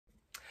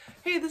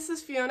Hey, this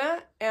is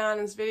Fiona, and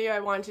in this video I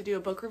wanted to do a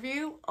book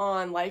review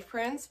on Life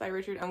Prints by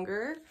Richard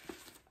Ungar,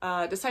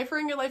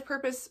 Deciphering Your Life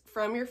Purpose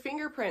from Your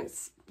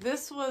Fingerprints.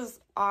 This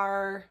was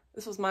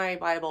my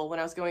Bible when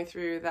I was going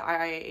through the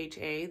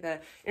IIHA,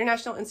 the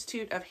International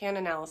Institute of Hand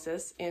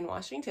Analysis in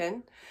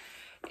Washington,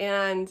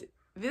 and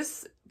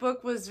this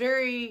book was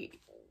very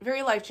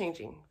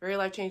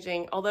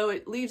life-changing. Although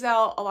it leaves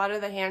out a lot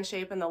of the hand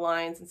shape and the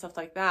lines and stuff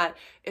like that,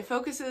 it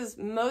focuses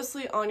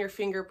mostly on your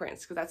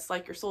fingerprints because that's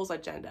like your soul's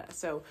agenda.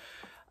 So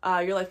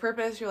your life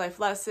purpose, your life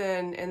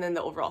lesson, and then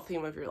the overall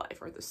theme of your life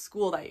or the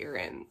school that you're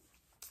in.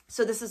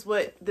 So this is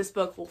what this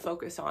book will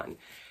focus on.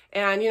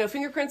 And,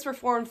 fingerprints were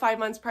formed 5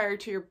 months prior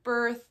to your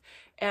birth.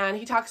 And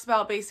he talks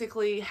about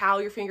basically how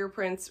your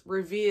fingerprints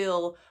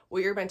reveal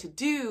what you're meant to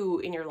do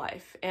in your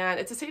life. And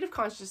it's a state of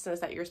consciousness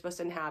that you're supposed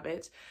to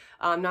inhabit.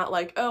 Not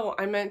like, oh,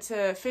 I'm meant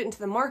to fit into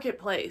the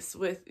marketplace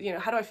with,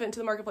 how do I fit into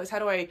the marketplace? How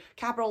do I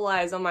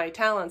capitalize on my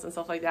talents and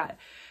stuff like that?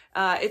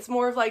 It's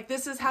more of like,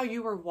 this is how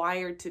you were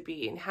wired to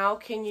be, and how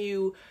can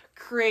you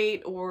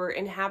create or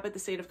inhabit the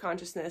state of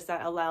consciousness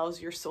that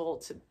allows your soul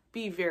to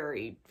be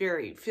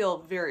feel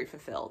very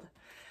fulfilled.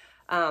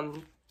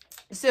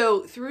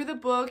 So through the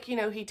book,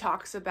 he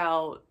talks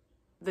about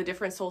the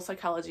different soul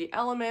psychology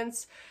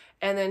elements,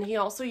 and then he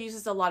also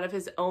uses a lot of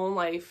his own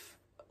life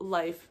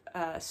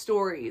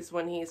stories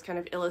when he's kind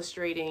of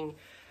illustrating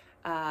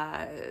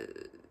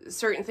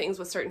certain things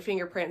with certain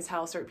fingerprints,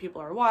 how certain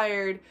people are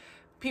wired.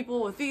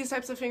 People with these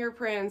types of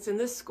fingerprints in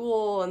this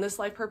school and this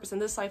life purpose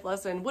and this life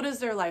lesson, what does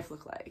their life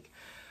look like?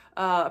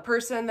 A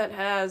person that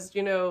has,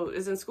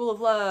 is in School of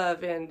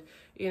Love and,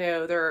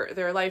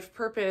 their life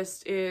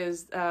purpose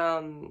is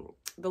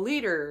the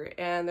leader,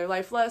 and their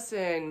life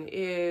lesson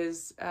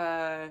is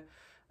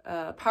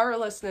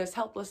powerlessness,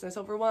 helplessness,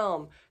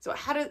 overwhelm. So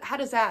how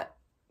does that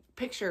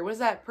picture, what does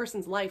that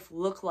person's life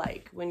look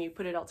like when you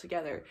put it all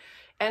together?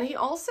 And he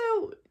also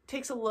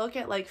takes a look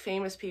at like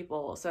famous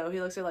people. So he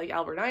looks at like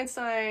Albert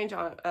Einstein,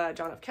 John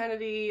F.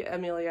 Kennedy,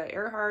 Amelia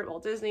Earhart,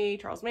 Walt Disney,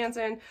 Charles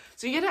Manson.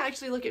 So you get to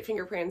actually look at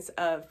fingerprints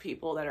of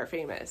people that are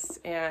famous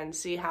and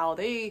see how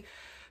they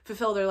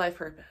fulfill their life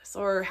purpose,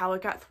 or how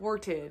it got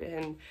thwarted,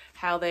 and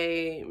how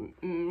they,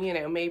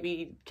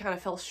 maybe kind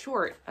of fell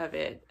short of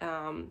it,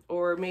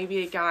 or maybe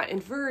it got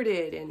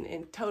inverted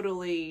and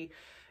totally,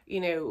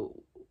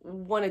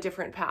 won a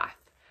different path.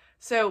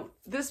 So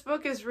this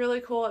book is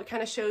really cool. It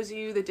kind of shows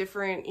you the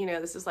different,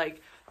 this is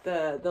like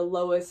the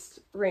lowest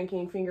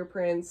ranking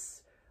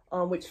fingerprints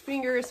on which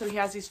finger. So he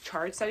has these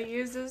charts that he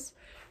uses.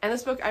 And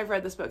this book, I've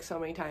read this book so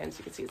many times.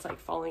 You can see it's like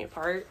falling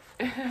apart.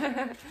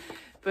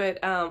 But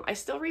I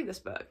still read this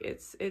book. It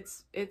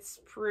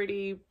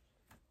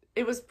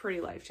was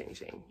pretty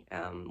life-changing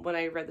when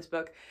I read this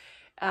book.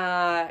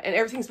 And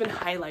everything's been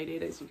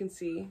highlighted, as you can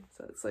see.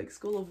 So it's like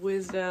School of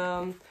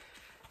Wisdom.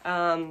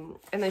 And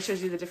then it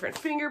shows you the different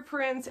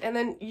fingerprints, and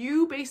then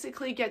you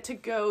basically get to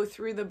go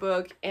through the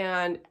book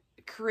and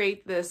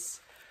create this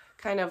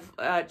kind of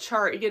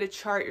chart. You get to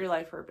chart your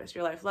life purpose,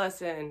 your life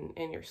lesson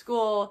in your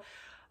school,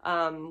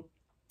 and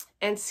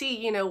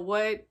see,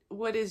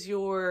 what is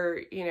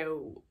your,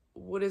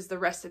 what is the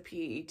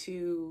recipe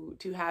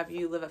to have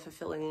you live a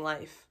fulfilling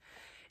life,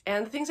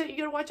 and the things that you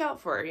got to watch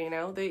out for.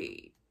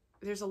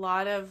 There's a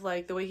lot of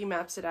like the way he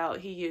maps it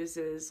out. He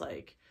uses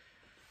like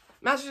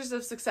Masters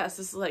of Success.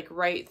 This is like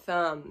right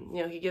thumb.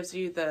 He gives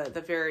you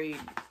the very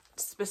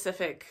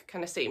specific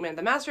kind of statement.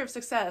 The master of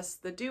success,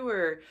 the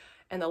doer,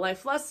 and the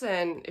life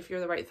lesson, if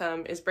you're the right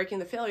thumb, is breaking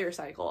the failure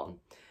cycle.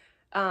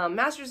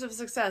 Masters of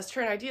Success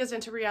turn ideas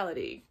into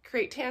reality,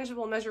 create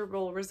tangible,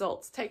 measurable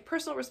results, take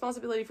personal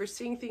responsibility for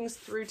seeing things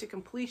through to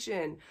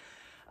completion.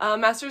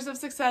 Masters of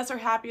Success are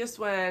happiest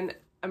when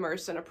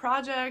immersed in a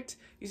project,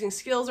 using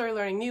skills or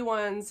learning new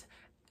ones,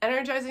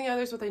 energizing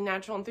others with a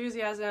natural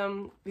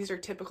enthusiasm. These are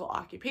typical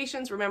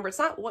occupations. Remember, it's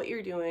not what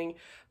you're doing,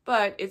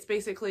 but it's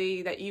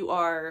basically that you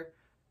are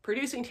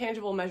producing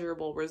tangible,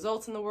 measurable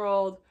results in the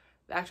world.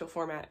 The actual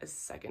format is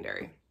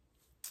secondary.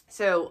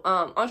 So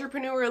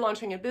entrepreneur,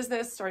 launching a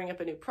business, starting up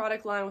a new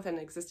product line with an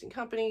existing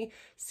company,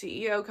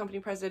 CEO,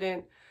 company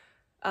president.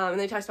 And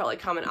then he talks about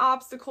like common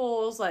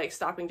obstacles, like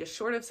stopping just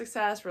short of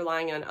success,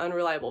 relying on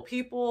unreliable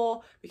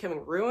people,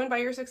 becoming ruined by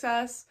your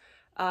success.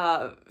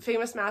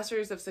 Famous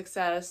Masters of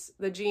Success,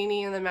 the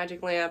Genie and the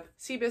Magic Lamp,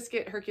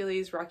 Seabiscuit,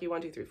 Hercules, Rocky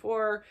 1, 2, 3,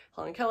 4,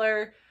 Helen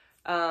Keller,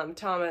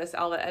 Thomas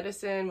Alva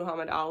Edison,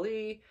 Muhammad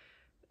Ali.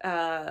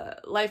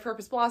 Life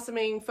purpose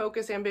blossoming,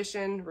 focus,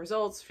 ambition,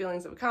 results,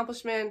 feelings of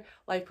accomplishment.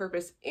 Life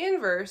purpose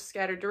inverse,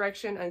 scattered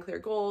direction, unclear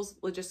goals,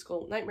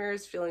 logistical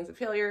nightmares, feelings of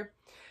failure.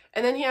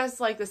 And then he has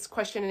like this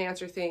question and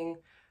answer thing.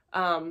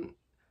 I'm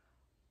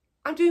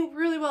doing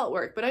really well at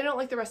work, but I don't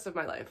like the rest of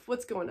my life.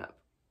 What's going up?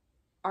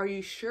 Are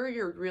you sure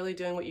you're really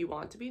doing what you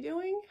want to be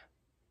doing?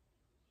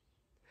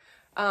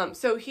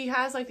 So he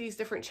has like these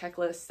different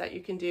checklists that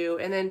you can do.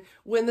 And then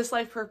when this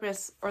life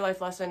purpose or life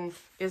lesson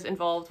is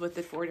involved with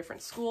the 4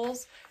 different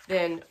schools,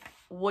 then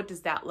what does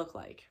that look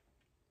like?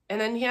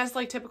 And then he has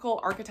like typical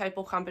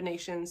archetypal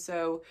combinations.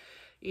 So,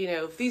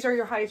 if these are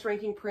your highest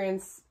ranking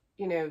prints,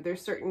 you know,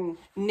 there's certain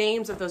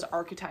names of those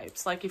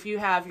archetypes. Like if you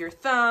have your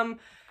thumb,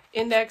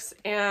 index,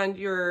 and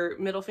your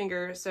middle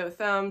finger, so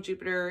thumb,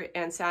 Jupiter,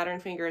 and Saturn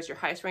finger is your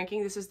highest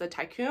ranking. This is the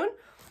Tycoon.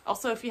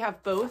 Also, if you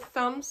have both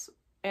thumbs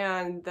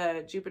and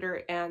the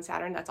Jupiter and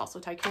Saturn, that's also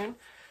Tycoon.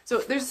 So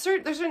there's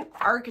certain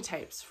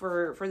archetypes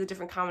for the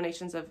different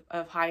combinations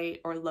of high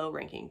or low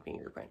ranking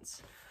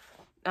fingerprints.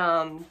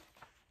 And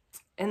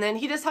then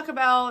he does talk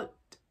about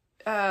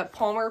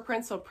palmar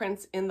prints, so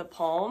prints in the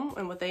palm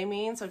and what they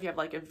mean. So if you have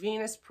like a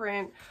Venus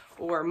print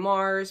or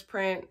Mars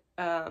print,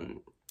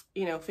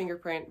 you know,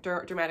 fingerprint,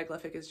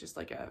 dermatoglyphic is just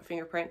like a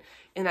fingerprint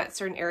in that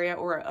certain area,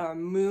 or a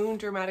moon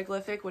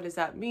dermatoglyphic. What does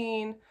that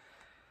mean?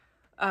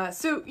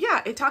 So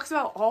yeah, it talks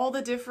about all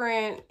the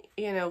different,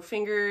 you know,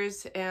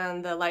 fingers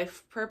and the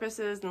life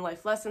purposes and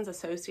life lessons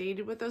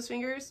associated with those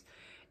fingers.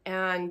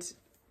 And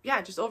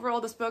yeah, just overall,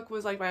 this book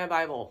was like my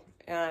Bible.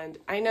 And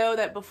I know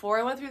that before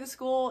I went through the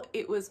school,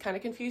 it was kind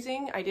of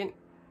confusing. I didn't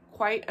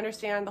quite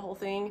understand the whole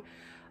thing.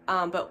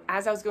 But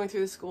as I was going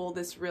through the school,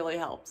 this really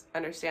helped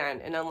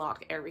understand and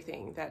unlock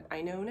everything that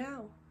I know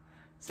now.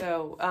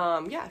 So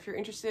yeah, if you're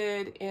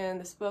interested in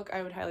this book,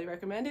 I would highly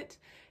recommend it.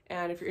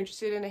 And if you're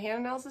interested in a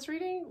hand analysis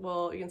reading,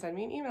 well, you can send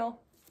me an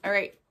email. All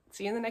right,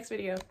 see you in the next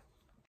video.